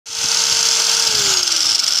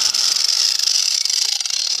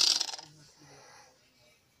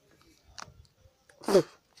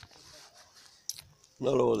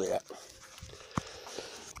Hello there.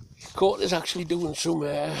 Court is actually doing some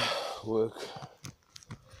work.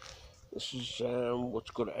 This is what's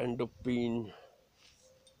going to end up being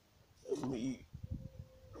me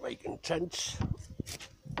Viking tent.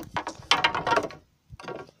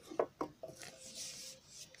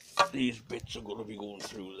 These bits are going to be going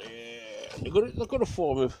through there, and they're going to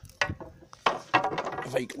form a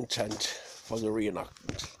Viking tent for the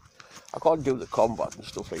reenactment. I can't do the combat and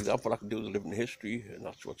stuff like that, but I can do the living history, and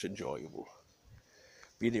that's what's enjoyable.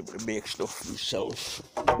 Being able to make stuff myself.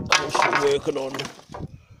 I'm also working on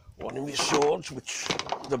one of my swords, which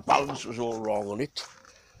the balance was all wrong on it.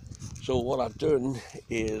 So what I've done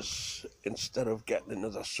is, instead of getting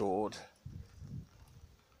another sword,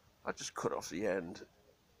 I just cut off the end.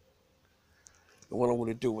 And what I'm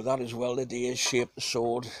going to do with that as well today is shape the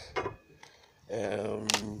sword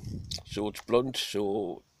so it's blunt,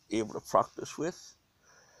 so able to practice with.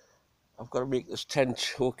 I've got to make this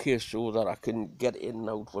tent okay so that I can get in and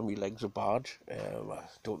out when my legs are bad. I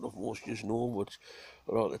don't know if most of you know, but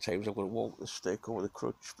a lot of the times I've got to walk the stick or the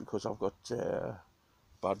crutch because I've got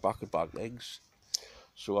bad back and bad legs.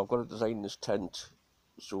 So I've got to design this tent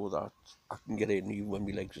so that I can get in even when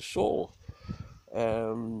my legs are sore.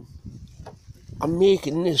 I'm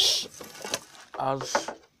making this as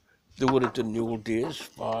they would have done in the old days,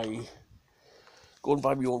 by going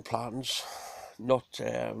by my own plans, not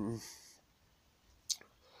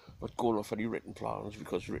going off any written plans,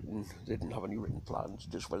 because they didn't have any written plans,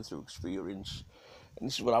 just went through experience. And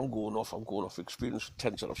this is what I'm going off. I'm going off experience,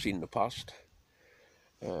 tents that I've seen in the past,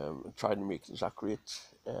 and trying to make this accurate,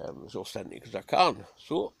 as authentic as I can.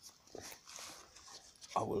 So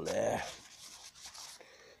I will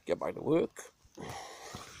get back to work.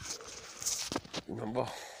 Remember,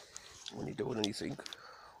 when you're doing anything,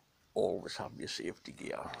 always have your safety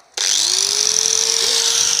gear.